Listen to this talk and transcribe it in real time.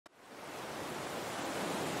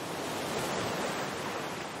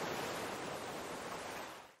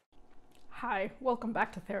Hi, welcome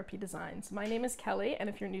back to Therapy Designs. My name is Kelly, and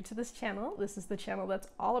if you're new to this channel, this is the channel that's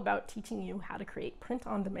all about teaching you how to create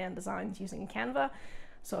print-on-demand designs using Canva.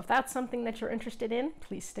 So if that's something that you're interested in,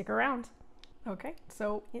 please stick around. Okay,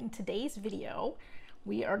 so in today's video,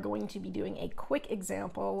 we are going to be doing a quick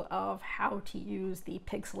example of how to use the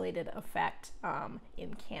pixelated effect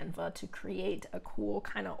in Canva to create a cool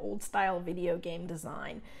kind of old style video game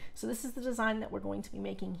design. So this is the design that we're going to be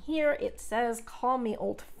making here. It says, "Call me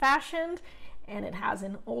old fashioned," and it has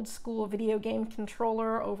an old school video game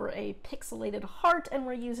controller over a pixelated heart, and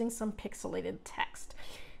we're using some pixelated text.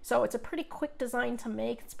 So it's a pretty quick design to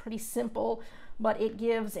make. It's pretty simple, but it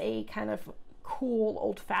gives a kind of cool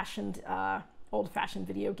old-fashioned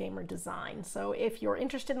video gamer design. So if you're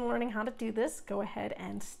interested in learning how to do this, go ahead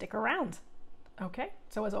and stick around. Okay,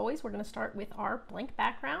 so as always, we're going to start with our blank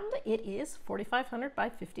background. It is 4500 by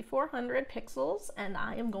 5400 pixels, and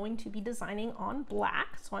I am going to be designing on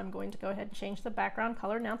black. So I'm going to go ahead and change the background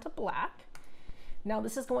color now to black. Now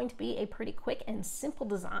this is going to be a pretty quick and simple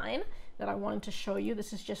design that I wanted to show you.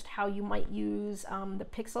 This is just how you might use the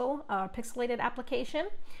pixelated application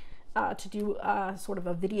to do sort of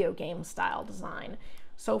a video game style design.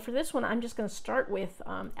 So for this one, I'm just going to start with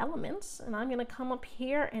elements, and I'm going to come up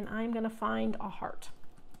here and I'm going to find a heart.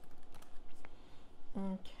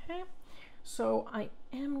 Okay, so I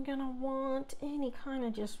am going to want any kind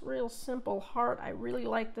of just real simple heart. I really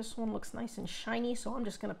like this one, looks nice and shiny, so I'm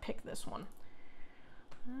just going to pick this one.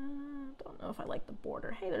 Don't know if I like the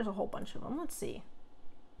border. Hey, there's a whole bunch of them. Let's see.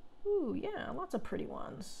 Ooh, yeah, lots of pretty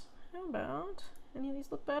ones. How about any of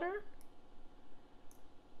these look better?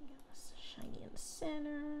 Got this shiny in the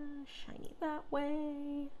center, shiny that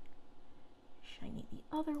way, shiny the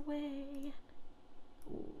other way.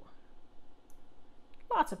 Ooh,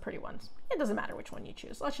 lots of pretty ones. It doesn't matter which one you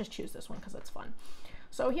choose. Let's just choose this one because it's fun.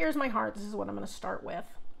 So here's my heart. This is what I'm going to start with.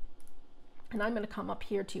 And I'm going to come up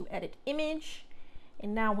here to Edit Image.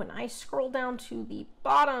 And now when I scroll down to the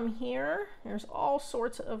bottom here, there's all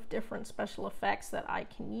sorts of different special effects that I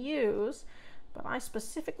can use. But I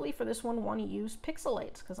specifically for this one want to use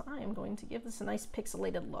pixelates because I am going to give this a nice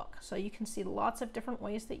pixelated look. So you can see lots of different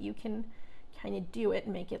ways that you can kind of do it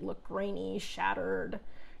and make it look grainy, shattered,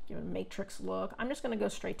 give it a matrix look. I'm just going to go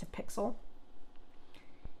straight to pixel.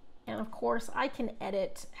 And of course I can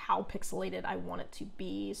edit how pixelated I want it to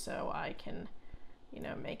be. So I can,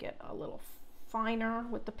 make it a little finer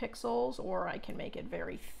with the pixels, or I can make it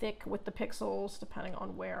very thick with the pixels depending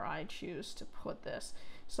on where I choose to put this.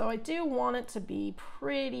 So I do want it to be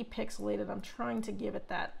pretty pixelated. I'm trying to give it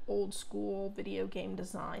that old school video game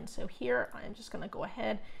design. So here I'm just going to go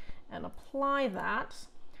ahead and apply that.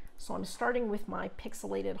 So I'm starting with my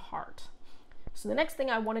pixelated heart. So the next thing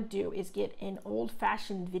I want to do is get an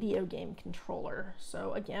old-fashioned video game controller.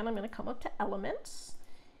 So again, I'm going to come up to Elements.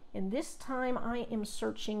 And this time I am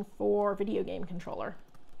searching for video game controller.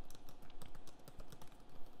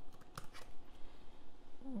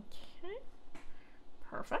 Okay,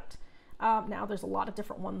 perfect. Now there's a lot of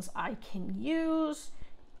different ones I can use.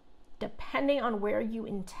 Depending on where you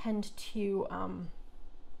intend to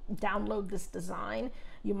download this design,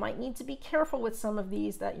 you might need to be careful with some of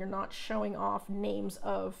these that you're not showing off names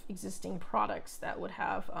of existing products that would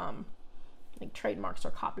have like trademarks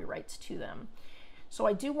or copyrights to them. So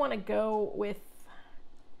I do want to go with,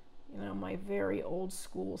 my very old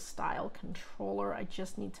school style controller. I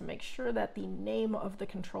just need to make sure that the name of the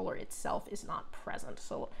controller itself is not present.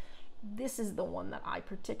 So this is the one that I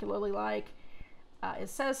particularly like. It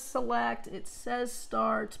says select, it says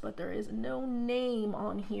start, but there is no name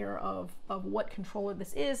on here of what controller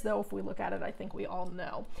this is, though if we look at it, I think we all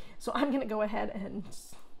know. So I'm going to go ahead and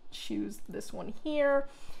choose this one here.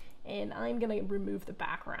 And I'm going to remove the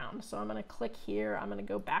background. So I'm going to click here. I'm going to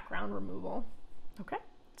go background removal. Okay,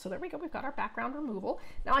 so there we go. We've got our background removal.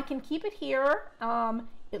 Now I can keep it here.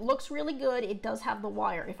 It looks really good. It does have the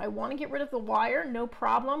wire. If I want to get rid of the wire, no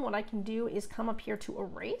problem. What I can do is come up here to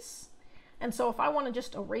erase. And so if I want to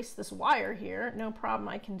just erase this wire here, no problem.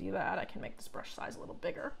 I can do that. I can make this brush size a little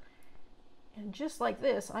bigger. And just like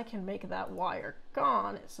this, I can make that wire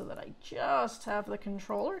gone so that I just have the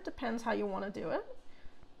controller. It depends how you want to do it.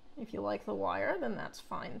 If you like the wire, then that's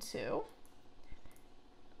fine too.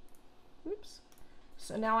 Oops.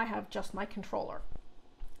 So now I have just my controller.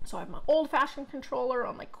 So I have my old-fashioned controller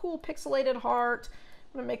on my cool pixelated heart.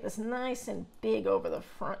 I'm going to make this nice and big over the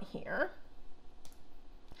front here.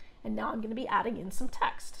 And now I'm going to be adding in some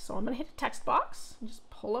text. So I'm going to hit a text box. Just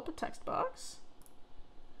pull up a text box.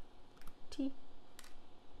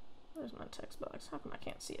 Where's my text box? How come I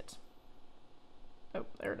can't see it? Oh,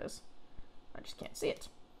 there it is. I just can't see it.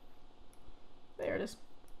 There it is.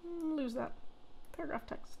 Lose that. Paragraph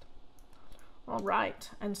text. All right,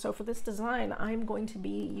 and so for this design, I'm going to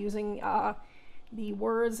be using the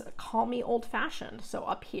words "call me old-fashioned." So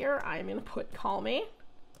up here, I'm going to put "call me."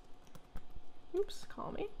 Oops,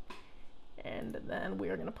 call me. And then we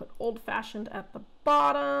are going to put old-fashioned at the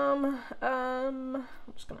bottom. I'm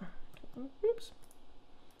just going to, oops.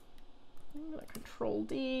 I'm going to Control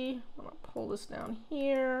D. I'm going to pull this down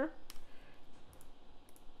here.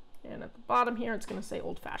 And at the bottom here, it's going to say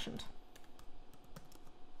old-fashioned.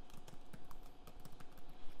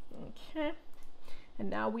 Okay. And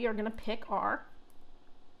now we are going to pick our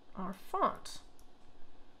font.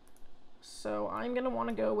 So I'm going to want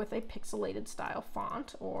to go with a pixelated style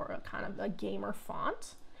font, or a kind of a gamer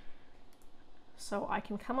font. So I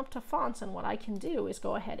can come up to fonts, and what I can do is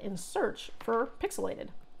go ahead and search for pixelated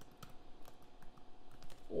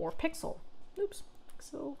or pixel. Oops,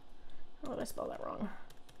 pixel. How did I spell that wrong?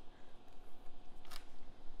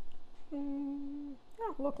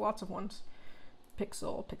 Oh, look, lots of ones.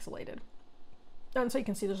 Pixel, pixelated. And so you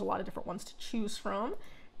can see there's a lot of different ones to choose from.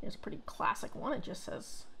 Here's a pretty classic one. It just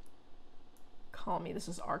says, "Call me." This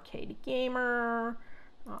is Arcade Gamer.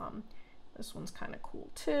 This one's kind of cool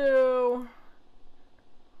too.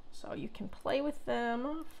 So you can play with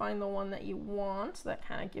them, find the one that you want that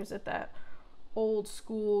kind of gives it that old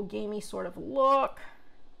school gamey sort of look.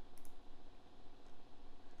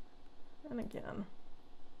 And again,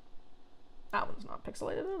 that one's not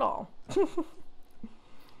pixelated at all.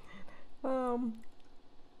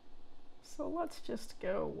 So let's just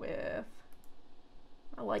go with,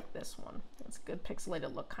 I like this one. It's a good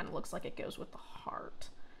pixelated look, kind of looks like it goes with the heart.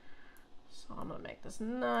 So I'm gonna make this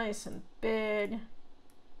nice and big.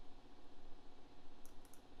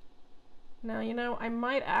 Now, you know, I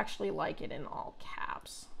might actually like it in all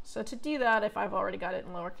caps. So to do that, if I've already got it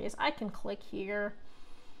in lowercase, I can click here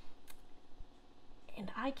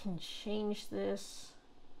and I can change this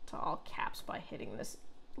to all caps by hitting this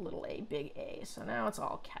little a, big A. So now it's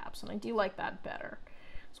all caps, and I do like that better.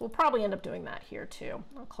 So we'll probably end up doing that here too.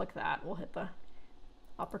 I'll click that, we'll hit the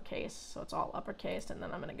uppercase, so it's all uppercase, and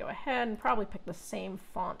then I'm going to go ahead and probably pick the same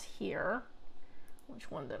font here. Which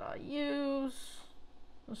one did I use?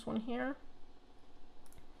 This one here.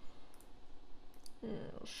 And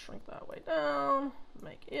we'll shrink that way down,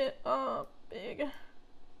 make it big.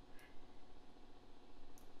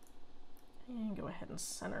 And go ahead and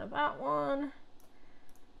center that one.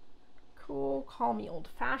 Cool, call me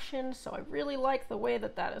old-fashioned. So I really like the way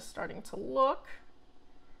that that is starting to look.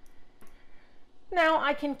 Now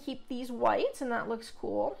I can keep these white, and that looks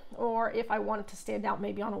cool. Or if I want it to stand out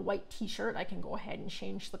maybe on a white t-shirt, I can go ahead and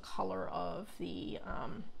change the color of the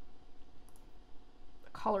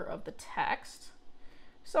text.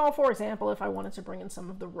 So for example, if I wanted to bring in some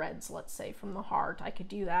of the reds, let's say from the heart, I could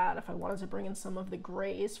do that. If I wanted to bring in some of the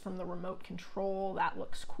grays from the remote control, that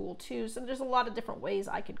looks cool too. So there's a lot of different ways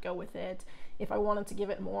I could go with it. If I wanted to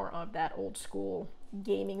give it more of that old school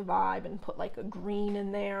gaming vibe and put like a green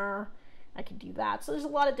in there, I could do that. So there's a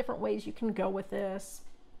lot of different ways you can go with this.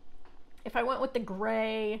 If I went with the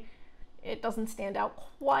gray, it doesn't stand out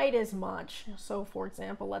quite as much. So for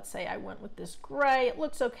example, let's say I went with this gray. It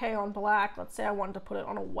looks okay on black. Let's say I wanted to put it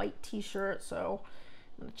on a white t-shirt. So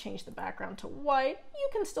I'm going to change the background to white. You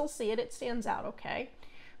can still see it. It stands out okay.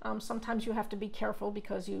 Sometimes you have to be careful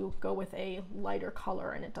because you go with a lighter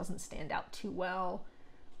color and it doesn't stand out too well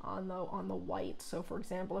on the white. So for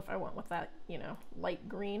example, if I went with that, you know, light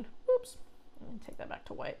green, oops, let me take that back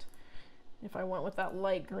to white. If I went with that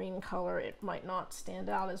light green color, it might not stand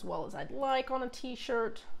out as well as I'd like on a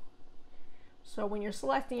t-shirt. So when you're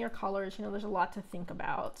selecting your colors, you know, there's a lot to think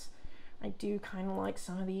about. I do kind of like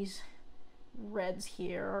some of these reds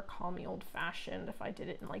here. Call me old-fashioned. If I did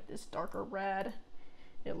it in like this darker red,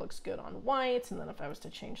 it looks good on white. And then if I was to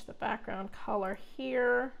change the background color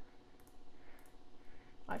here,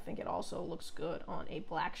 I think it also looks good on a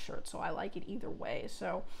black shirt. So I like it either way.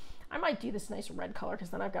 So I might do this nice red color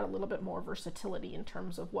because then I've got a little bit more versatility in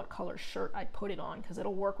terms of what color shirt I put it on, because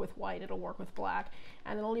it'll work with white, it'll work with black,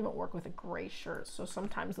 and it'll even work with a gray shirt. So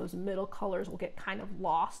sometimes those middle colors will get kind of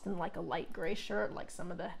lost in like a light gray shirt, like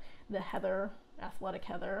some of the heather, athletic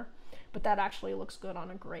heather, but that actually looks good on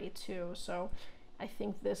a gray too. So I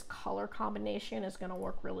think this color combination is going to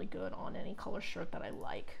work really good on any color shirt that I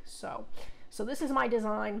like. So this is my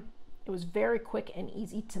design. It was very quick and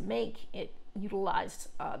easy to make. It utilized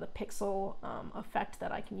the pixel effect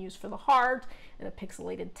that I can use for the heart and a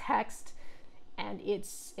pixelated text, and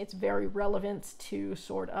it's very relevant to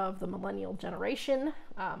sort of the millennial generation,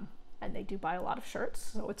 and they do buy a lot of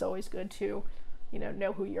shirts, so it's always good to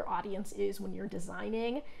know who your audience is when you're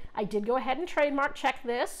designing. I did go ahead and trademark check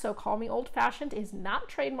this, so Call Me Old Fashioned is not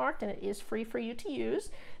trademarked and it is free for you to use.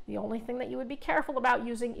 The only thing that you would be careful about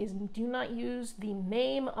using is do not use the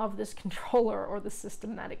name of this controller or the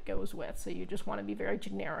system that it goes with. So you just want to be very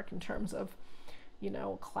generic in terms of,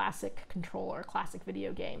 classic controller, classic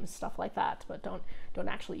video games, stuff like that. But don't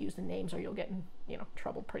actually use the names or you'll get in,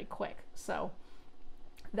 trouble pretty quick. So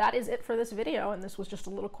that is it for this video, and this was just a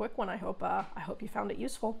little quick one. I hope you found it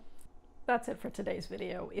useful. That's it for today's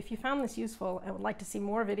video. If you found this useful and would like to see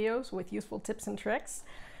more videos with useful tips and tricks,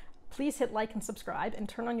 please hit like and subscribe and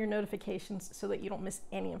turn on your notifications so that you don't miss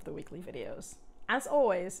any of the weekly videos. As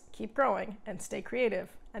always, keep growing and stay creative,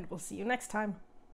 and we'll see you next time.